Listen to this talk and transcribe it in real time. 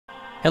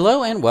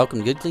Hello and welcome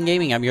to Good Clean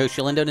Gaming. I'm your host,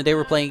 Shalindo, and today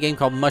we're playing a game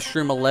called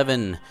Mushroom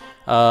 11.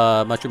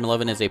 Mushroom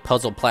 11 is a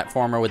puzzle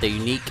platformer with a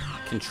unique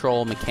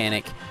control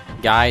mechanic.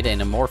 Guide an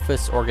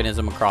amorphous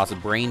organism across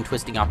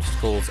brain-twisting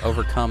obstacles,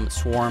 overcome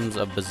swarms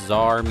of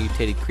bizarre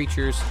mutated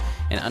creatures,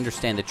 and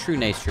understand the true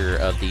nature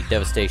of the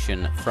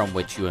devastation from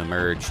which you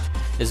emerged.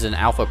 This is an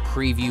alpha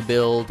preview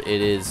build. It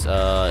is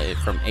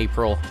from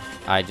April.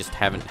 I just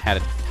haven't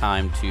had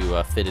time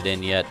to fit it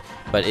in yet,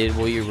 but it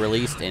will be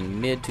released in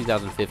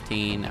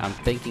mid-2015. I'm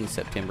thinking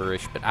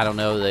September-ish, but I don't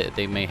know.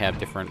 They may have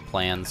different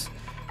plans.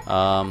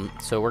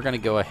 So we're going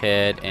to go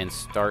ahead and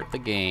start the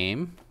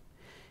game,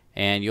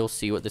 and you'll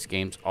see what this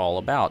game's all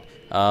about.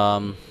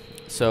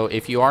 So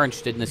if you are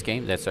interested in this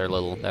game, that's our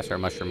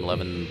Mushroom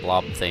 11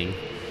 blob thing.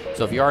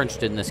 So if you are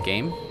interested in this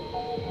game,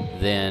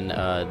 then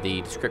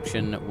the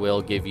description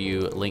will give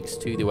you links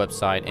to the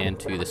website and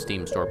to the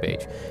Steam store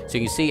page. So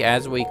you can see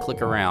as we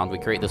click around, we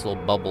create this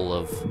little bubble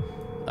of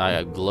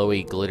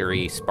glowy,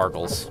 glittery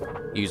sparkles.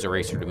 Use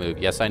eraser to move.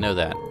 Yes, I know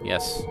that.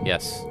 Yes,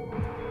 yes.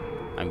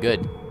 I'm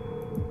good.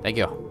 Thank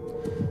you.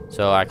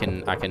 So I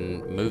can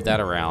move that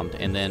around,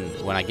 and then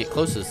when I get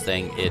close to this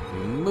thing, it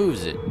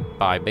moves it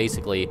by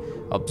basically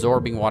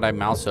absorbing what I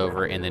mouse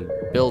over, and then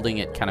building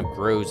it kind of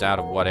grows out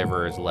of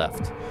whatever is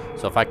left.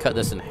 So if I cut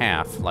this in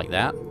half like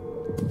that,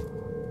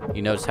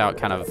 you notice how it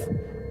kind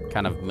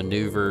of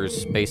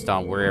maneuvers based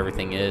on where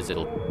everything is.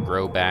 It'll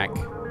grow back.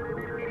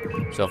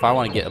 So if I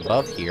want to get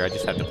above here, I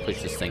just have to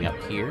push this thing up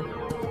here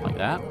like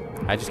that.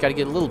 I just got to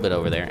get a little bit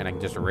over there, and I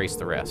can just erase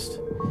the rest.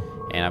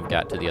 And I've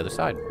got to the other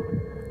side.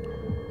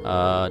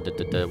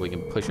 We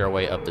can push our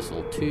way up this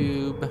little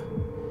tube.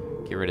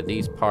 Get rid of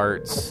these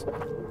parts.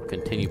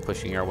 Continue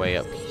pushing our way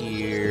up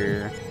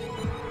here.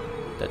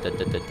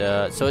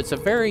 So it's a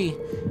very...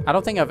 I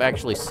don't think I've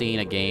actually seen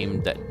a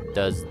game that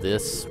does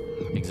this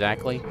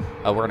exactly.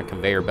 We're on a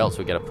conveyor belt, so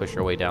we got to push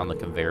our way down the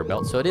conveyor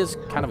belt. So it is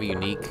kind of a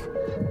unique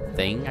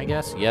thing, I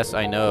guess. Yes,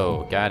 I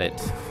know. Got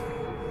it.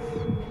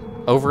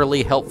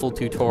 Overly helpful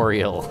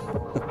tutorial.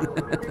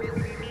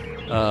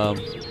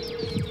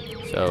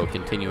 So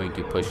continuing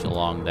to push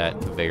along that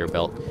conveyor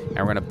belt, and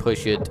we're gonna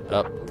push it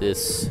up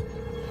this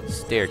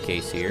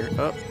staircase here.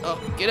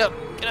 Oh, get up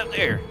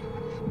there.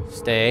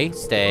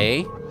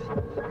 Stay.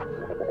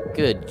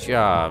 Good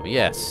job.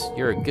 Yes,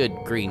 you're a good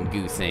green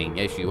goo thing.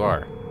 Yes, you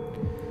are.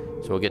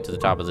 So we'll get to the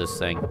top of this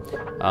thing.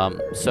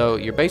 So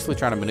you're basically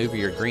trying to maneuver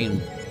your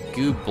green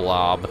goo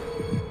blob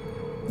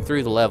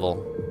through the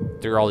level,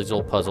 through all these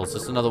little puzzles.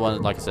 It's another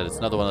one, like I said, it's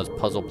another one of those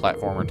puzzle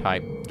platformer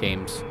type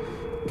games.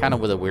 Kind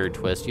of with a weird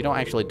twist. You don't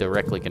actually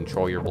directly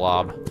control your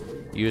blob.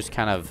 You just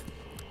kind of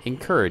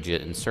encourage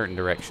it in certain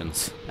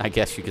directions, I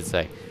guess you could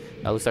say.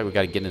 Now, it looks like we've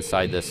got to get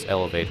inside this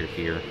elevator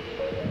here.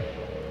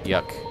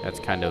 Yuck. That's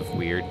kind of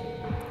weird.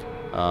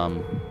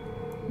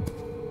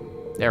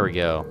 There we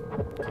go.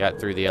 Got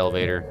through the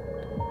elevator.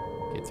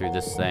 Get through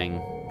this thing.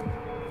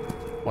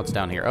 What's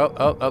down here?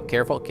 Oh,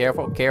 careful.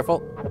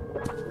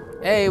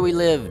 Hey, we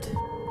lived.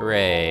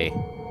 Hooray.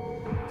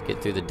 Let's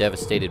get through the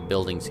devastated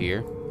buildings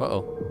here.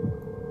 Uh-oh.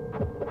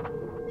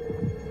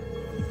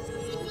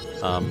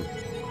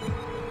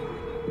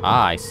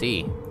 I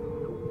see.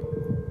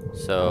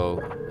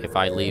 So, if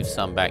I leave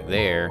some back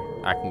there,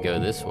 I can go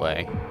this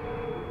way.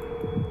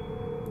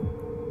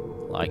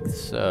 Like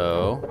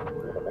so.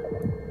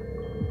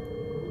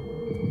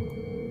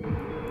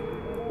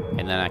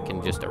 And then I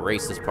can just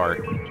erase this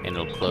part, and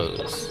it'll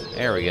close.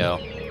 There we go.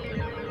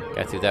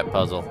 Got through that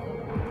puzzle.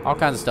 All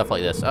kinds of stuff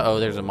like this. Uh-oh,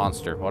 there's a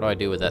monster. What do I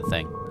do with that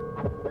thing?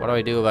 What do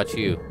I do about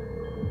you?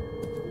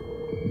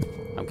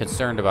 I'm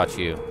concerned about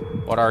you.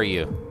 What are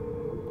you?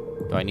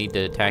 Do I need to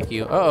attack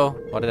you? Uh-oh,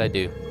 what did I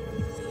do?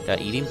 Did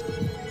I eat him?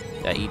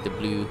 Did I eat the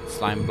blue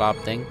slime blob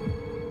thing?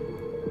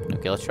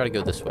 Okay, let's try to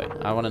go this way.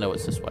 I want to know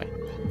what's this way.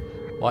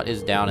 What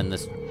is down in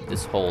this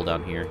hole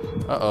down here?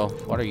 Uh-oh,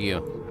 what are you?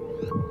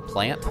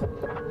 Plant?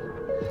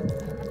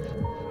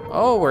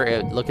 Oh,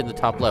 look at the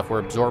top left. We're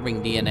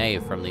absorbing DNA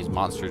from these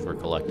monsters we're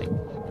collecting.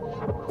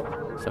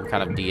 Some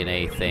kind of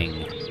DNA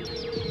thing.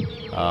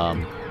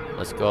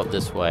 Let's go up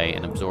this way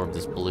and absorb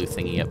this blue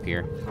thingy up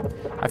here.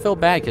 I feel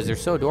bad because they're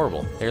so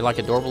adorable. They're like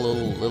adorable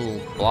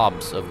little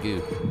blobs of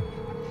goo.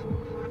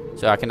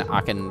 So I can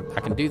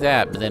do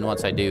that, but then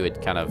once I do,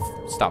 it kind of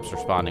stops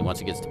responding. Once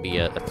it gets to be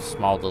a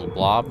small little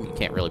blob, you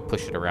can't really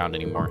push it around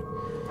anymore.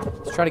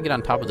 Let's try to get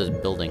on top of this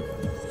building.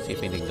 See if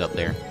anything's up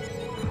there.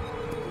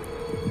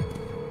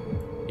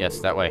 Yes,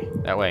 that way.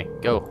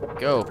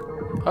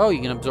 Go. Oh,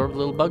 you can absorb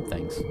little bug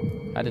things.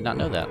 I did not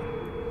know that.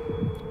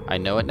 I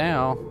know it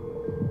now.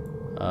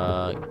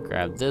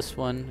 Grab this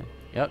one.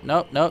 Yep,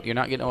 nope, you're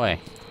not getting away.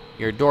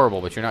 You're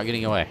adorable, but you're not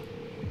getting away.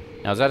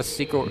 Now, is that a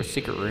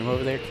secret room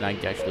over there? Can I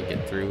actually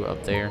get through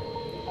up there?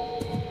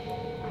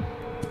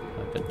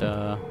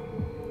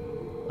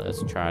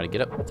 Let's try to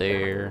get up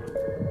there.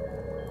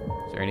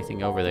 Is there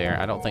anything over there?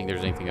 I don't think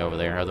there's anything over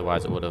there.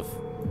 Otherwise, it would have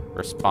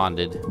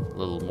responded a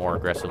little more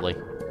aggressively.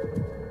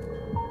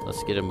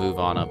 Let's get a move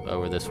on up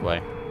over this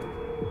way.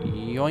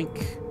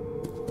 Yoink.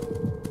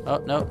 Oh,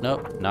 no,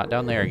 not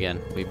down there again.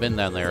 We've been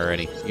down there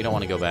already. You don't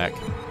want to go back.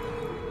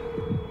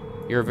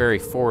 You're a very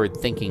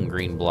forward-thinking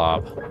green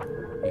blob.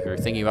 You're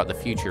thinking about the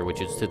future,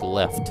 which is to the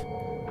left.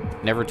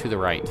 Never to the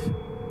right.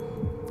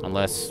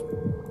 Unless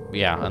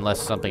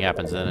something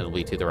happens, then it'll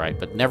be to the right.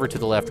 But never to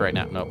the left right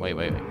now. No, wait.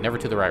 Never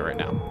to the right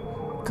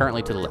now.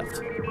 Currently to the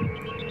left.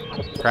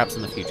 Perhaps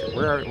in the future.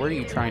 Where are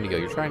you trying to go?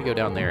 You're trying to go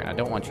down there, and I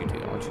don't want you to.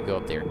 I want you to go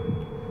up there.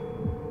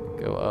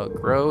 Go,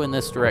 grow in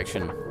this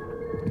direction.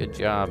 Good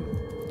job.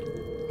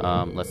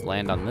 Let's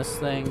land on this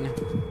thing.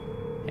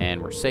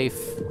 And we're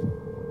safe.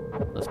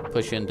 Let's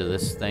push into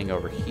this thing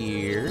over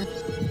here.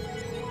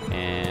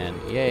 And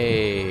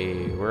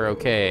yay, we're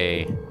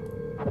okay.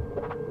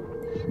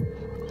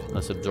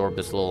 Let's absorb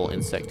this little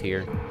insect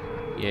here.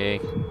 Yay.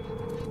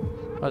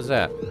 What's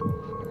that?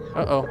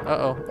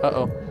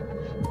 Uh-oh.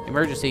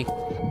 Emergency.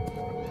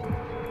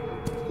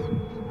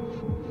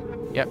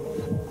 Yep.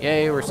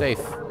 Yay, we're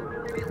safe.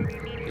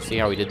 You see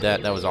how we did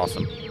that? That was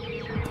awesome.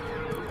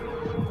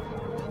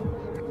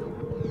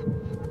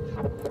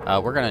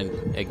 We're gonna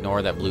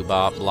ignore that blue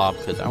blob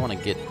because I want to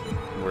get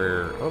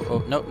where...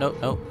 Oh, no.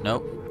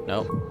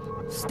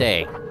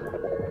 Stay.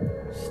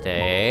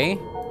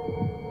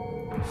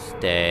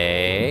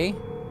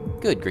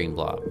 Good, green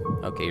blob.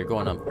 Okay, you're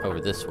going up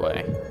over this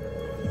way.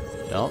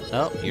 No,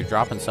 you're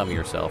dropping some of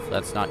yourself.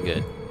 That's not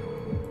good.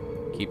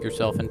 Keep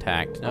yourself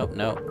intact. Nope.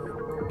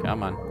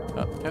 Come on.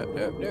 Oh,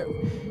 no.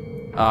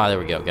 Ah, there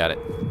we go. Got it.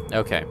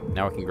 Okay,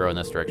 now we can grow in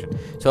this direction.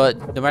 So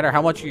no matter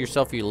how much of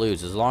yourself you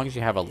lose, as long as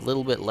you have a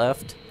little bit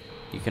left,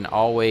 you can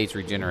always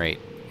regenerate.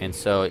 And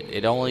so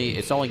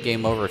it's only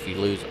game over if you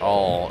lose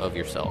all of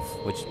yourself,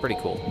 which is pretty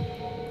cool.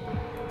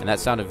 And that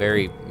sounded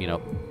very,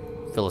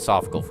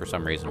 philosophical for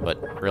some reason,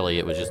 but really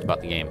it was just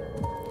about the game.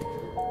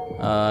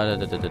 Where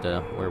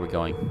are we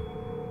going?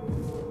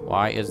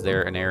 Why is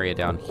there an area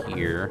down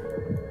here?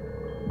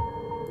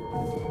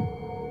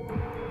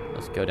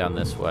 Let's go down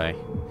this way.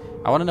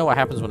 I want to know what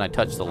happens when I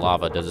touch the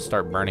lava. Does it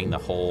start burning the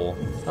whole...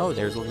 Oh,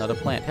 there's another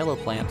plant. Hello,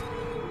 plant.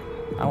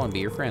 I want to be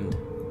your friend.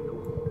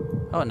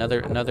 Oh,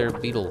 another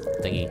beetle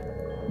thingy.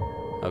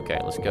 Okay,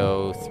 let's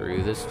go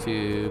through this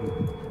tube.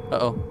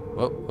 Uh-oh.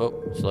 Whoa.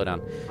 Slow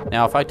down.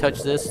 Now, if I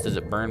touch this, does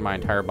it burn my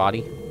entire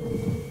body?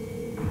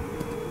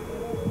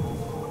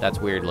 That's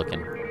weird looking.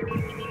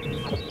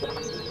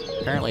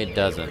 Apparently it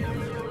doesn't.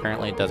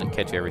 Apparently it doesn't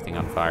catch everything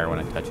on fire when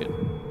I touch it.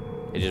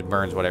 It just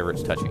burns whatever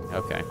it's touching.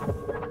 Okay.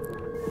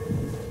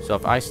 So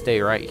if I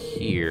stay right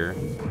here,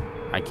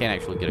 I can't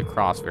actually get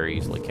across very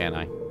easily, can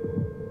I?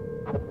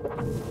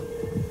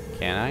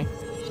 Can I?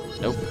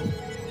 Nope.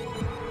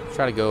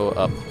 Try to go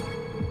up.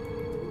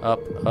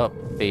 Up,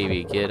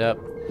 baby. Get up.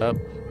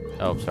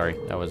 Oh, sorry.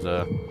 That was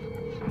a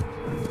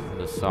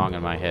song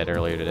in my head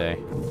earlier today.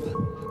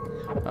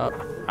 Oh,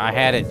 I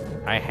had it.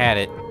 I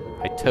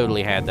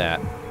totally had that.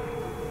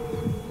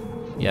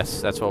 Yes,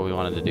 that's what we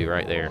wanted to do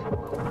right there.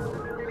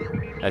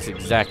 That's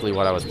exactly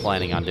what I was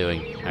planning on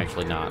doing.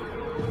 Actually not.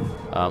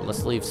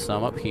 Let's leave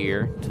some up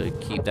here to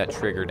keep that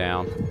trigger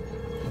down.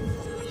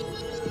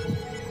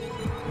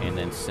 And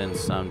then send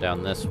some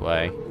down this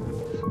way.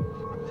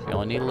 We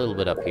only need a little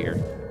bit up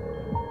here.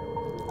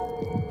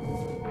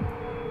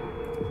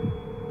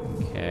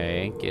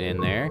 Okay, get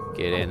in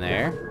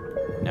there.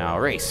 Now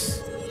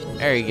race.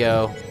 There you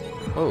go.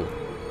 Oh.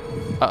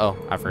 Uh-oh,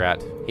 I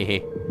forgot.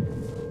 Hehe.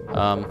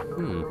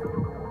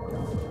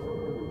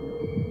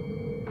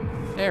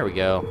 There we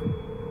go.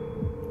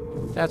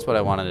 That's what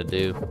I wanted to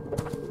do.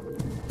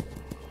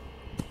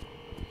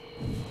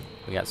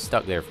 We got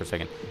stuck there for a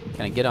second.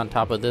 Can I get on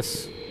top of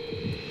this?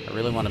 I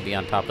really want to be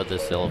on top of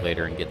this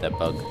elevator and get that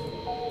bug.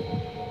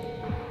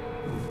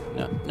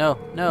 No.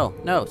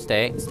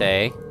 Stay.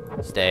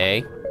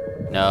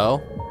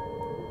 No.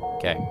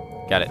 Okay,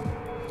 got it.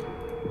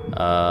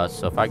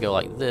 So if I go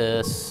like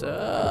this,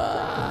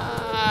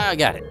 I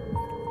got it.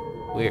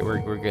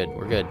 We're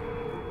good.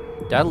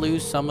 Did I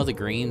lose some of the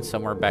green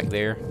somewhere back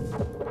there?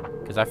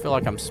 Because I feel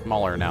like I'm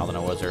smaller now than I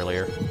was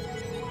earlier. I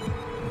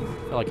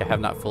feel like I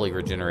have not fully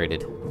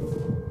regenerated.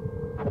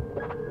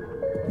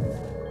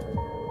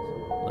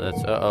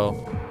 Let's,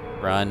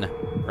 Run.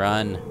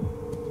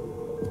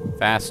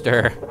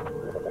 Faster.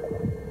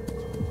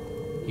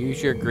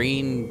 Use your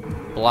green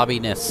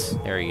blobbiness.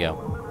 There you go.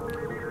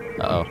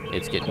 Uh-oh,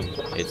 it's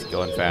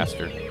going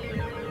faster.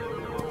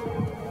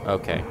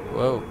 Okay,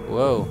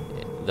 whoa.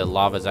 The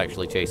lava's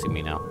actually chasing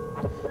me now.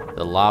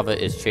 The lava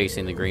is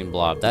chasing the green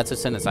blob. That's a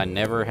sentence I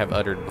never have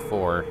uttered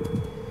before,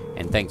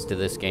 and thanks to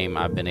this game,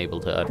 I've been able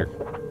to utter.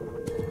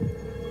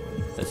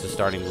 This is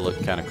starting to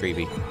look kind of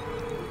creepy.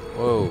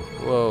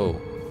 Whoa.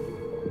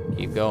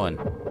 Keep going.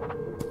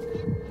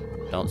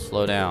 Don't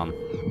slow down.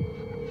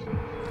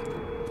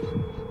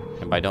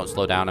 And by don't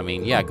slow down, I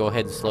mean, yeah, go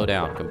ahead and slow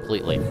down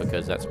completely,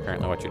 because that's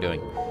apparently what you're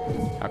doing.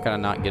 How can I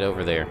not get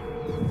over there?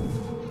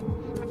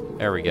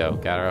 There we go.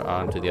 Got her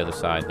onto the other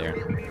side there.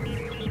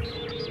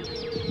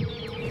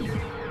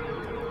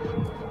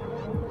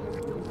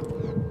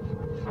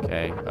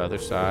 Okay, other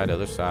side.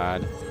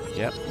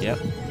 Yep.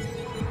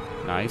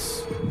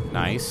 Nice.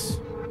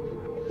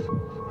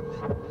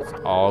 It's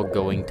all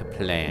going to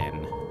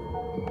plan.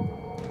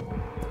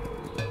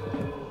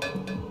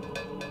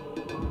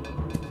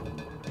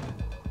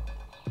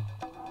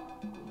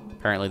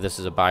 Apparently this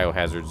is a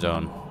biohazard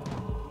zone.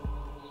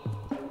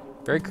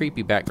 Very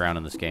creepy background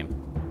in this game.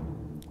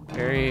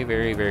 Very,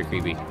 very, very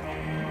creepy.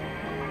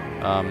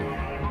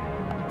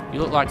 You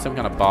look like some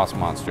kind of boss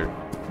monster,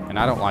 and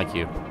I don't like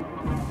you. Do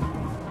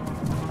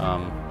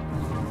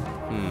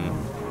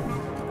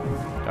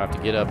I have to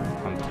get up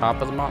on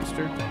top of the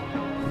monster?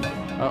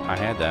 Oh, I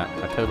had that.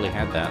 I totally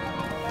had that.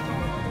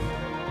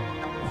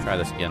 Let's try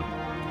this again.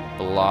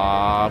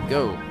 Blob,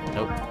 go.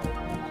 Nope.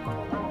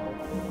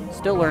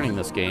 Still learning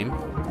this game.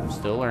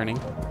 Still learning.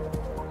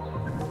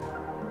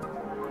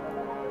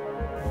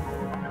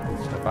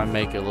 So if I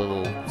make a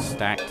little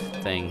stacked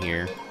thing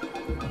here,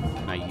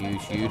 can I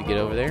use you to get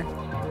over there?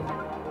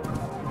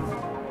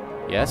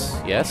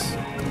 Yes, yes.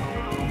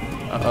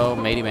 Uh-oh,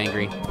 made him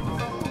angry.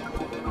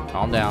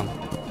 Calm down.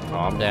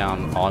 Calm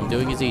down. All I'm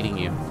doing is eating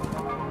you.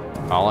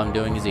 All I'm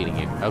doing is eating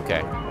you.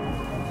 Okay.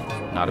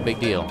 Not a big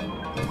deal.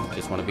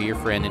 Just want to be your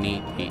friend and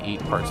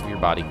eat parts of your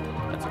body.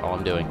 That's all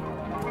I'm doing.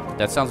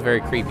 That sounds very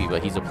creepy,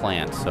 but he's a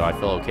plant, so I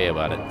feel okay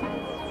about it.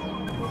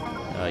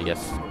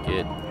 Yes.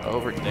 Get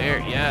over there.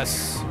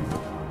 Yes.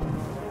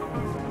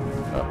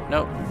 Oh,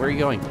 no. Where are you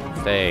going?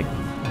 Stay.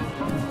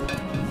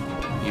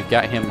 You've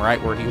got him right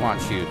where he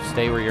wants you.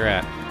 Stay where you're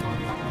at.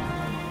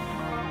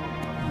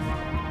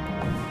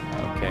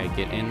 Okay,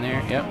 get in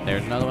there. Yep,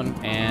 there's another one.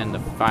 And the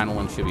final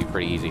one should be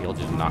pretty easy. He'll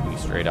just knock me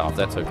straight off.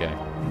 That's okay.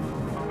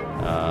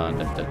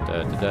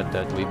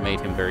 We've made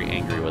him very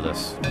angry with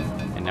us.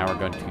 And now we're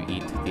going to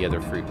eat the other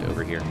fruit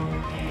over here.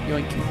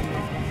 Yoink.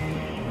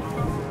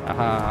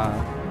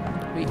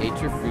 Aha. We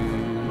ate your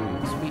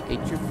fruits. We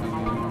ate your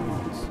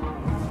fruits.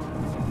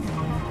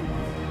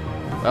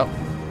 Well,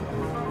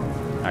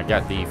 I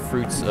got the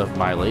fruits of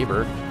my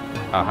labor.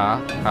 Ha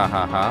ha.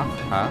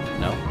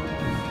 No.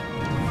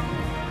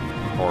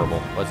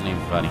 Horrible. Wasn't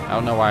even funny. I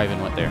don't know why I even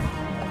went there.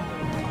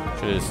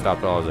 Should have just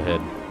stopped while I was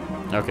ahead.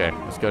 Okay,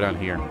 let's go down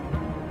here.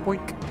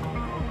 Boink.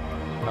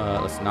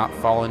 Let's not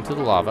fall into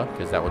the lava,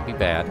 because that would be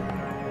bad.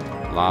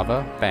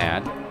 Lava,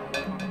 bad.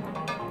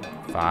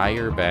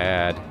 Fire,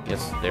 bad.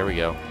 Yes, there we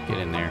go. Get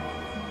in there.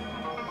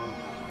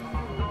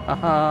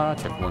 Haha,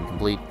 checkpoint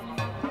complete.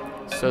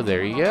 So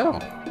there you go.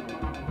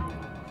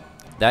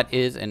 That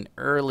is an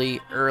early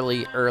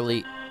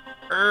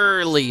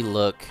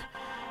look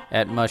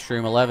at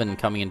Mushroom 11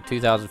 coming in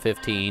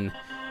 2015.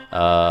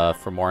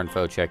 For more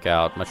info, check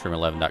out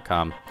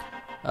mushroom11.com.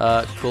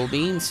 Cool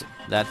beans.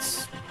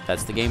 That's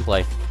the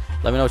gameplay.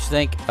 Let me know what you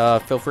think.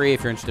 Feel free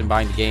if you're interested in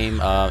buying the game.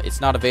 It's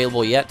not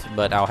available yet,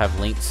 but I'll have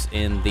links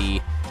in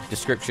the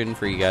description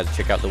for you guys to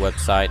check out the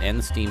website and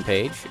the Steam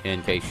page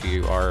in case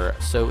you are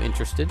so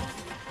interested.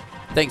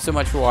 Thanks so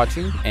much for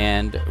watching,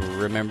 and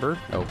remember,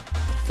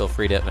 feel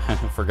free to,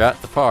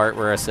 forgot the part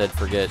where I said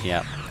forget,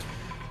 yeah.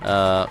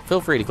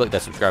 Feel free to click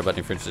that subscribe button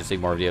if you're interested in seeing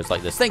more videos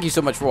like this. Thank you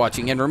so much for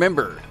watching, and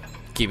remember,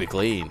 keep it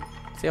clean.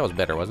 See, that was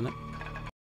better, wasn't it?